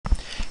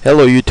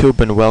Hello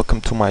YouTube and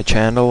welcome to my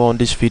channel. On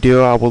this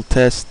video I will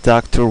test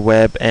Dr.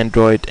 Web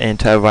Android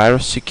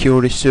Antivirus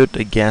security suite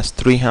against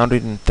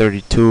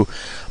 332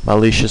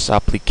 malicious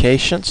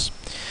applications.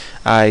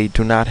 I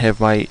do not have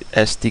my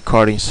SD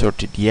card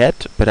inserted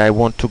yet, but I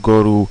want to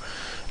go to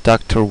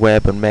Dr.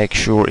 Web and make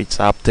sure it's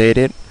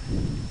updated.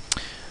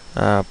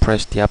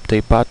 Press the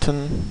update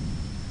button.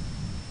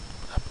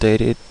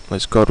 Update it.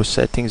 Let's go to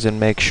settings and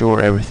make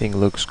sure everything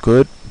looks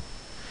good.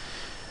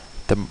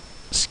 The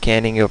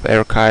scanning of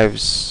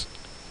archives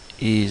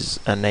is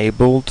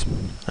enabled,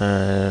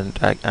 and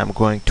I'm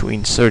going to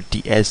insert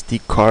the SD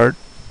card,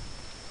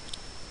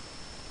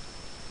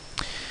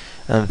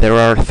 and there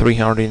are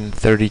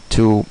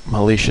 332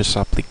 malicious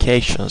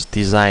applications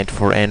designed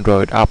for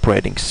Android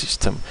operating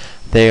system.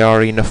 They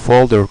are in a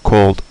folder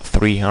called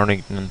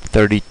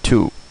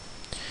 332.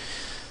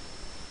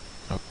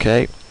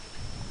 Okay,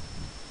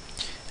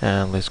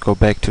 and let's go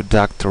back to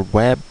Dr.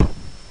 Web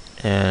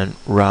and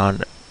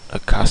run a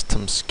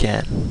custom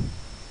scan.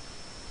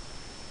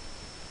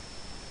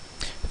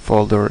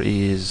 Folder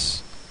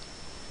is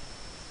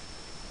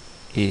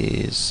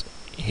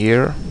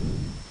here.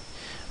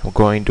 I'm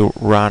going to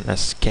run a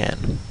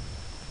scan,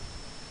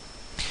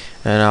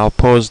 and I'll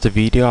pause the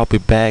video. I'll be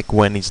back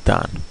when it's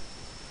done.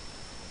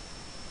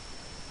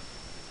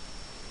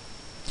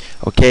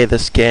 Okay, the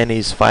scan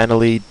is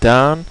finally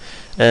done,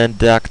 and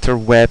Dr.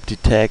 Web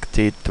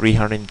detected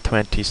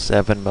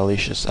 327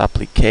 malicious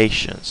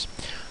applications.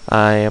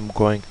 I am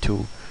going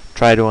to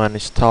try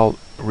to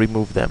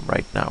remove them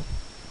right now.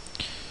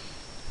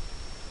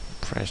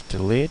 Press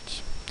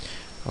delete.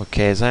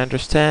 Okay, as I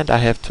understand, I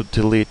have to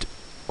delete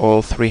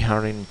all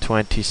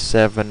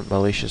 327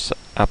 malicious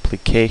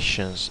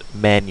applications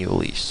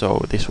manually,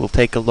 so this will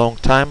take a long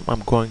time.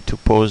 I'm going to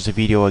pause the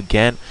video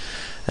again,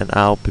 and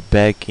I'll be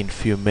back in a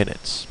few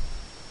minutes.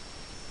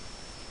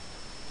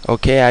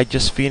 Okay, I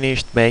just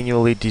finished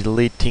manually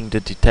deleting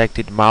the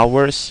detected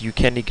malwares. You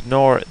can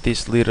ignore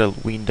this little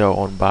window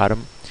on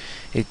bottom.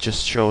 It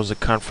just shows a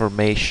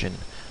confirmation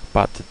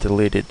about the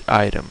deleted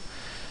item.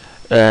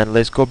 And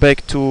let's go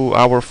back to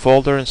our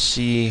folder and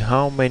see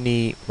how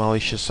many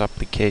malicious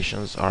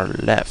applications are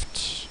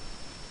left.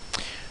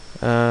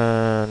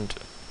 And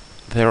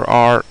there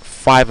are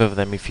 5 of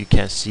them, if you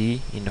can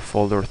see, in the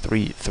folder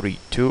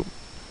 332.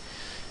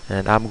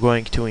 And I'm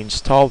going to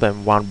install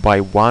them one by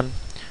one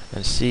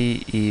and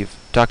see if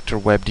Dr.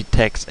 Web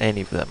detects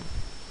any of them.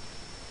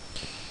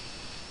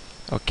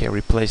 Okay,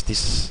 replace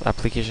this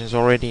application is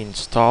already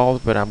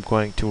installed, but I'm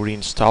going to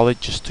reinstall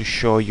it just to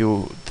show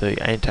you the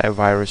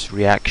antivirus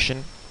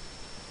reaction.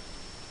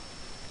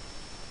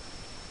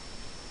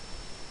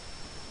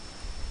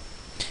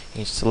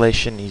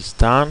 Installation is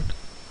done.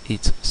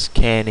 It's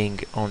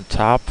scanning on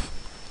top.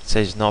 It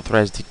says no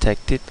threats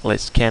detected.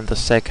 Let's scan the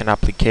second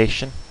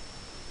application.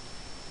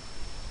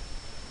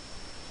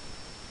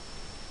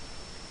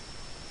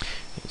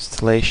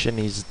 Installation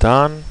is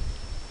done.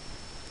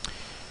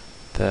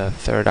 The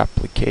third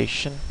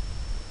application.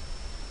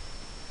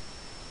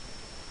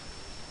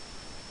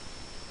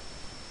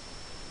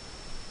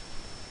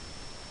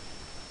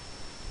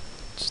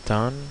 It's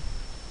done.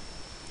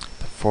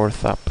 The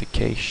fourth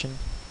application.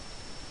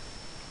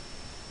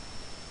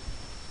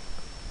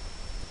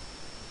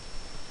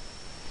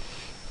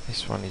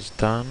 This one is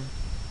done.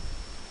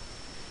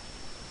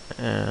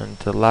 And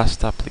the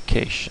last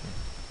application.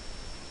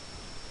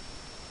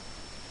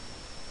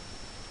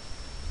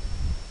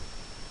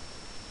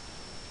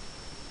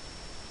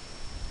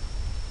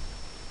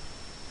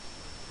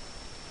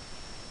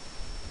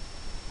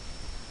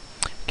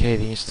 Okay,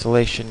 the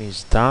installation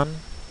is done.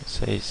 It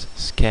says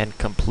scan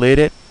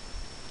completed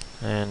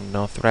and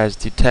no threats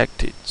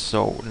detected.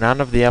 So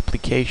none of the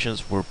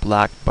applications were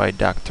blocked by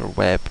Dr.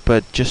 Web,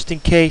 but just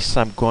in case,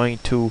 I'm going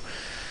to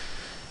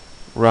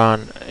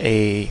run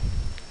a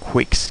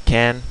quick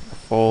scan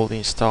of all the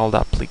installed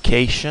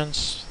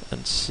applications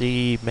and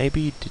see,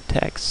 maybe it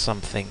detects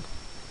something.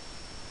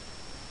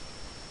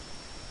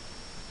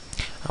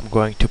 I'm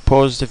going to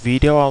pause the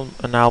video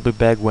and I'll be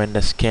back when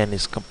the scan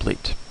is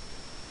complete.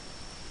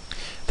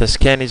 The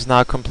scan is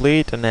now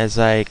complete, and as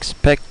I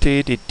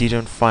expected, it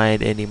didn't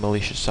find any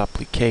malicious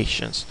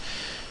applications.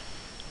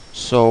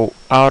 So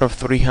out of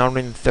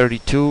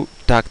 332,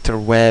 Dr.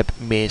 Web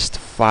missed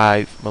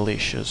 5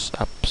 malicious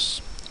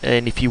apps.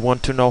 And if you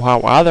want to know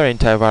how other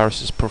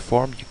antiviruses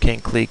perform, you can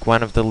click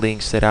one of the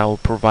links that I will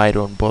provide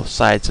on both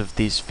sides of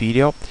this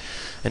video.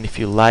 And if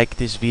you like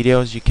these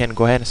videos, you can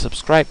go ahead and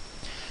subscribe.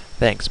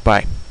 Thanks,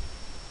 bye.